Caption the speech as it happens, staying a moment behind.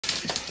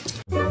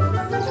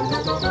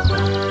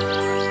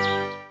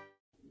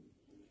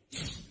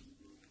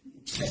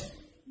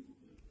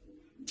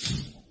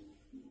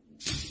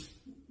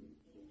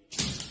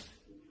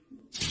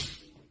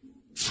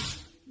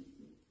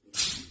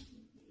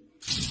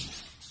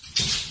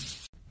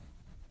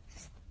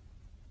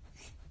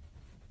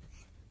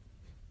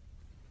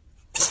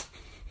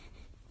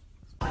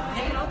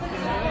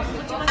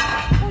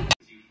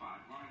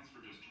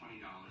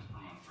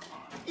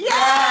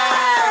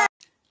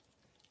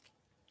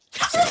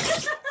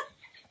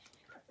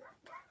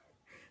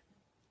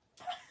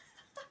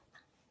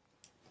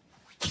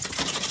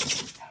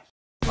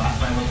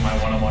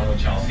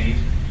Chelsea.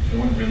 It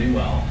went really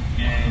well.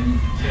 And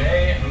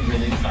today I'm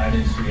really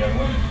excited to see the other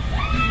women.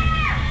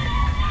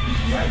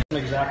 Right.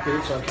 Exact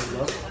date so I can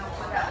look.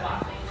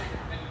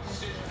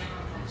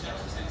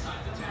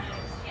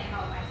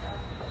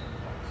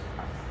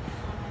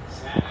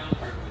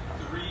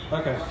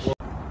 Okay.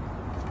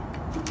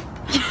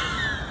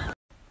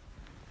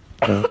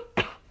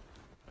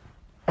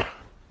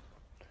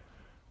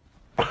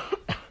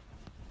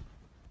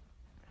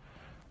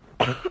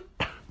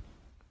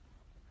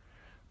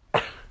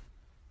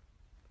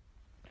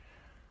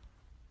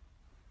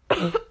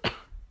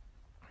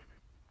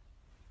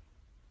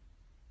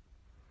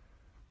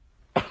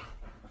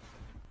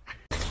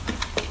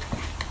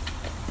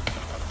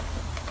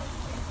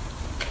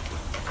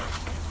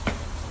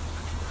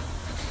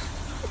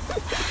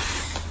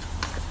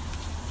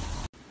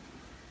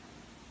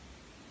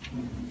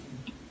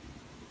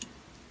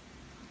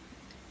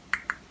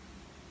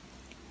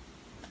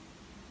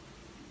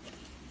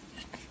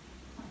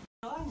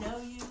 I know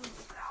you.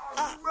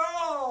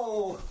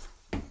 No!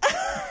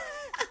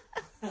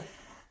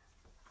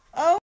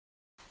 Oh.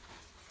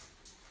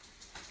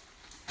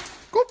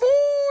 Good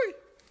boy!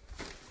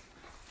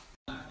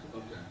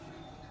 Okay.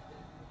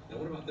 Now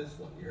what about this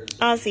one here?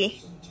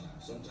 Ozzy.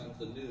 Sometimes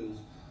the news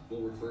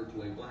will refer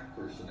to a black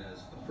person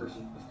as a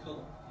person of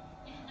color.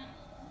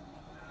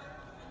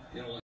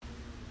 You know,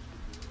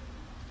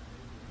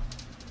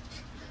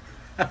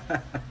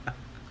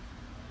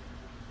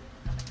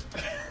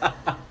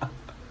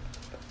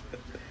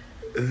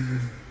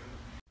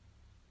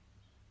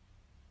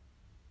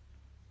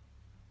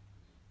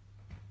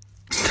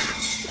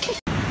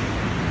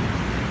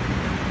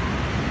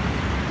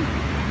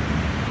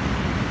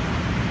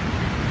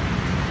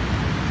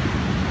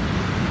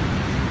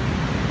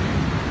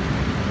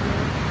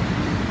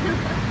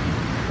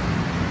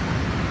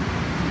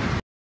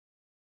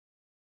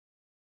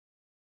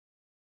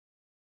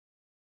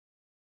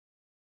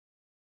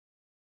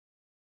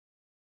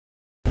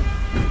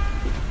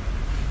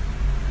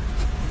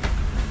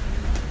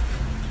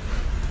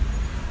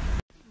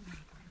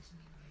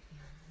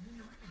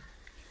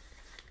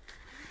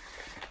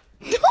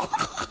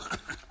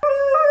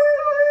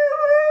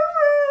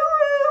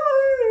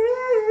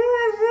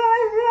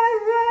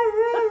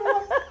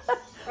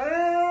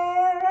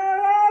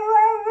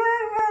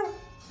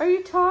 Are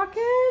you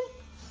talking?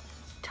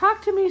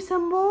 Talk to me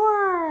some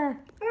more.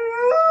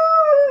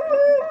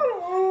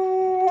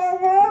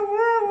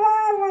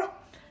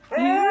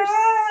 You're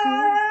so...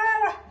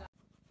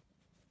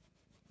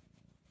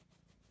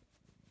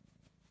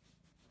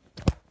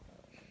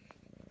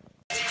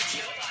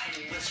 Joe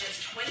Biden was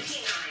just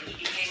 29. He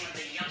became one of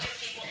the youngest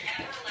people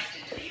ever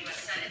elected to the U.S.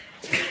 Senate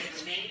and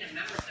remained a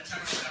member of the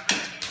federal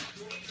government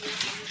until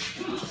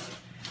 2012.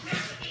 Now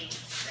at age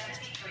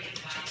 73 and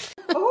 5.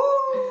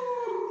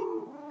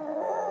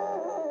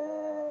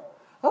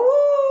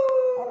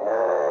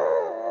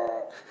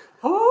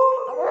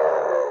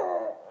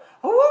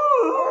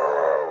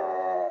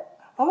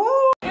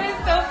 It was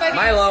so funny.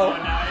 Milo!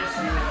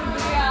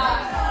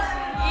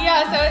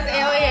 Yeah, so it's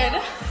Alien.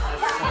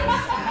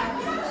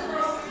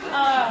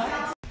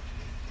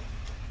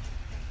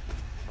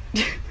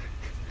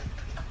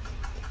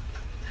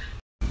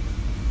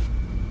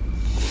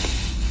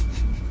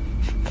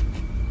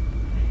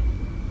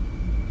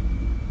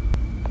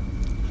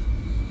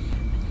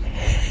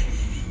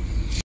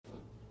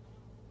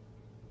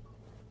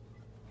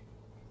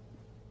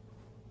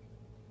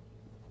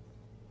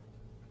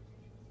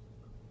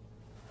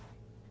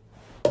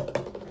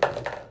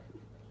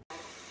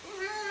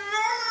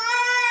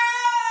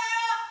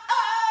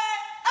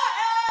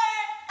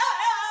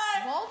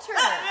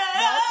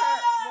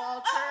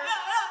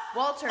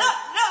 Walter. What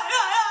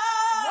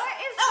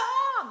is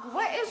wrong?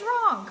 What is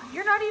wrong?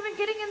 You're not even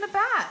getting in the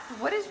bath.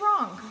 What is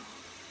wrong?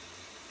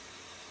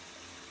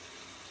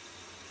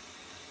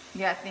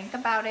 Yeah, think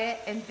about it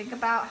and think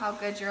about how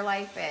good your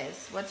life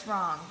is. What's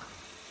wrong?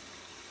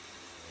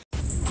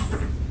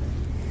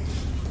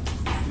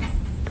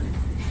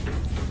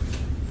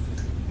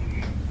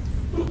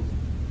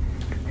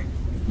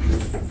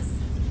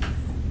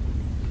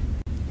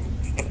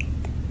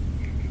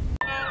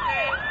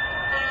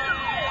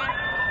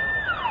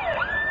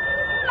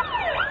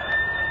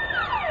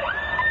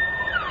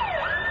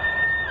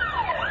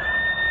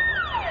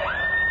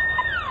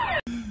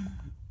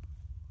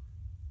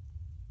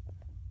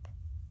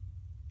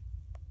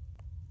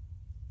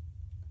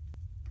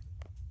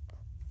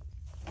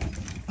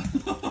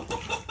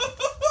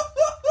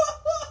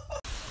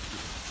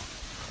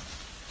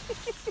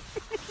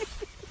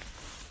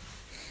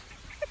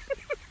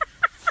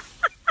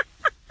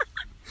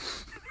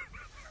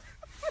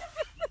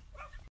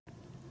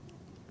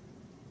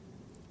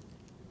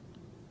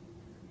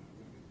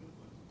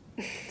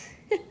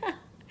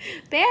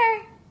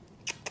 Bear.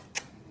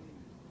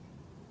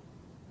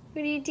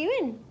 What are you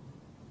doing?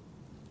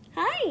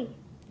 Hi.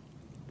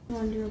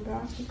 On your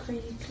back, you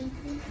crazy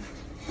cuckoo.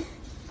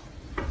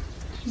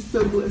 She's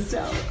so blissed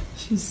out.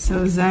 She's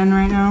so zen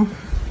right now.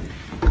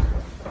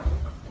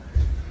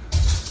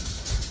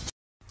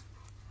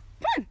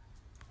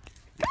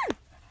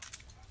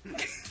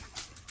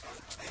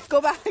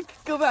 Go back,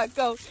 go back,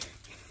 go.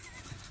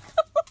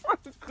 Oh my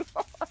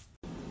God.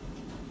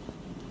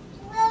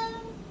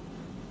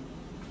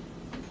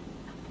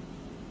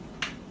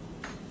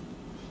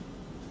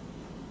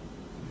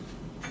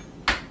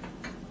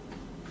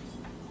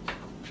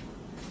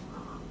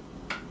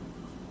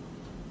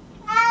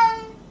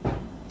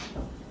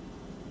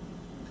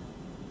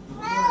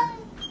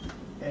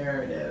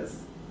 There it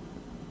is.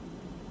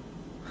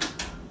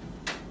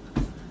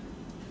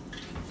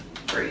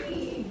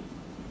 Free.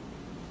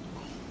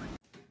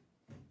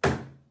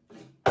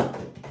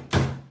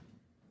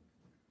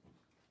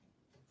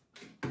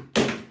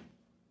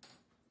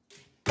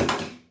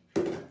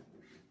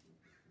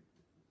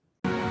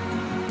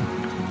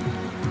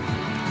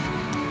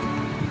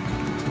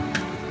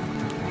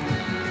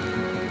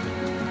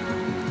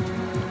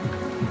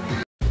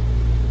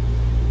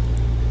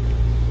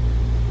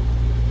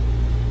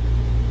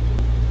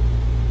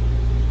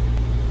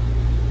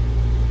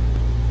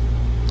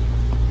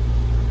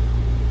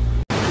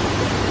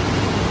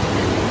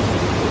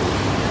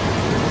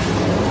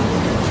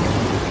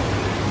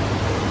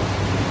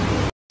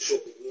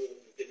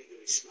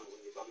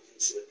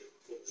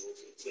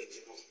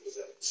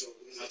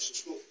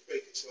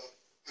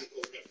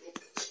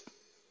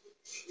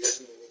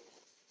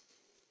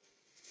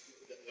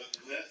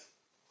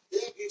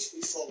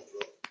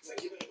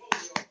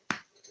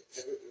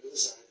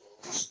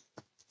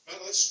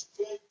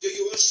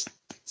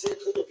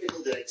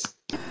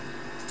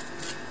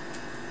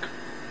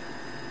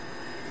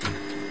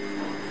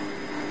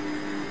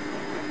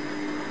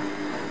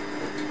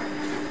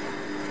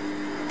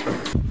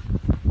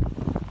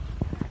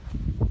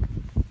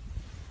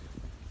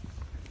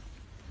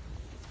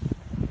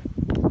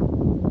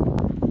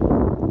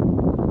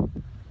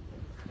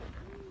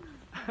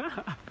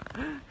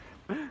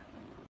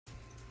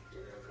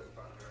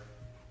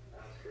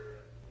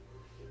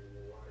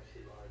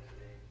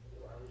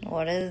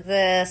 What is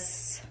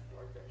this?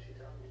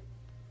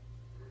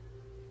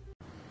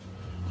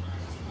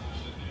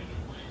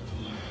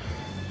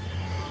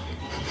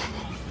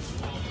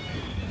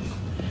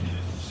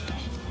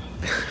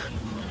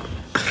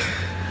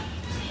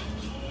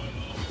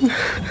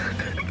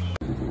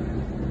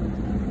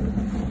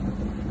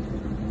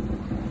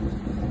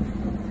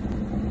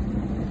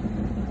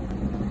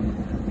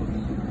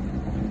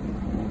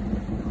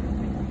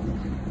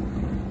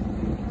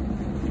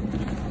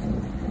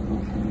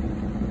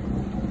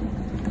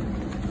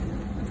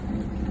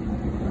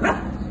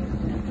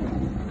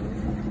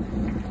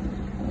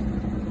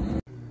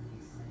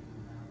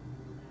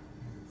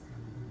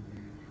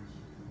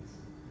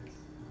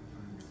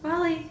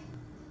 Molly.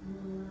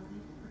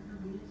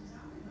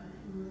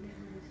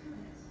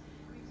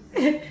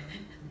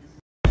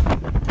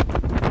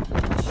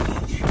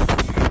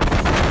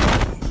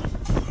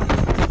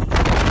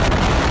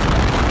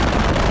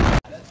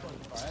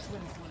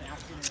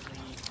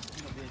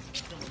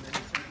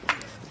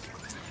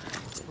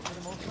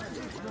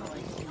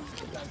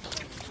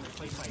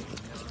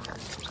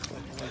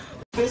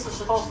 This was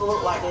supposed to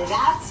look like this.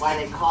 That's why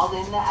they called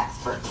in the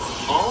experts.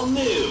 All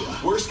new.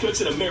 Worst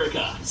Cooks in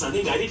America.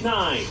 Sunday night at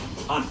 9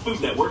 on Food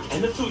Network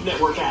and the Food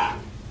Network app.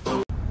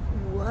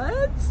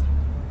 What?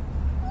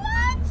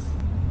 What?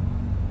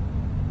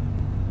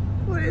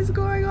 What is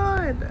going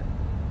on?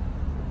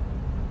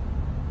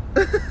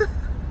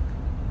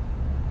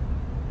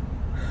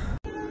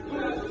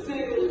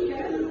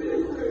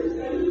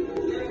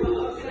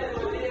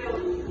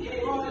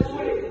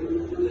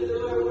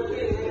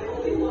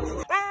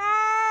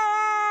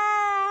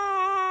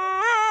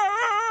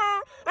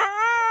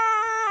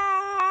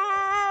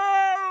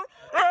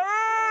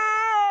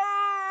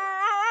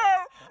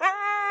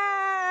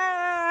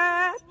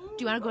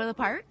 Do you want to go to the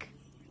park?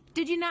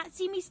 Did you not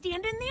see me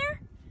standing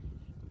there?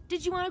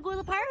 Did you want to go to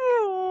the park?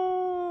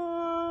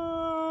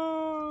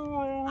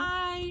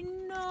 I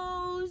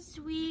know,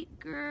 sweet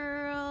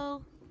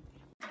girl.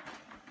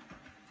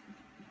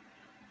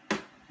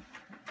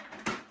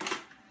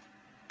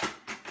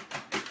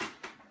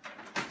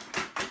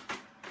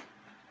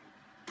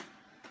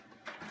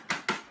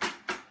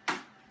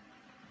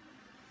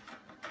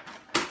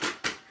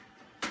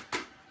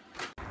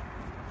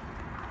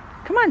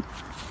 Come on.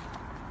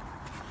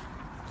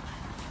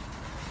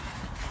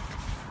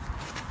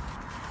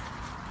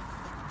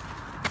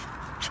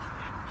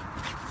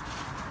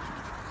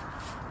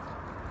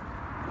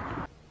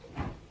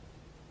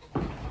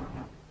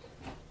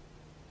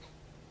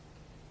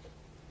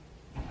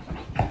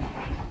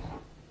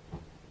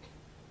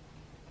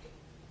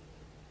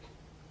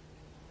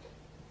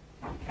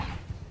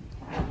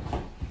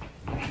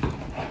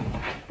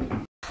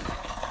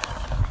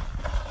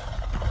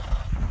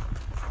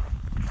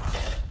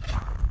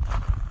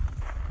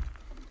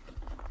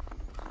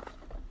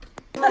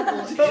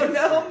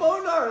 Jonelle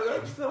Monar,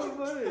 that's so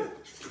funny.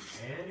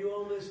 And you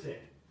all missed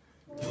it.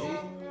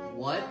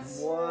 What?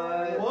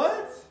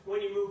 What?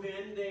 When you move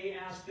in, they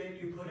ask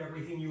that you put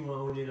everything you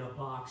own in a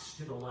box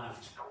to the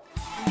left.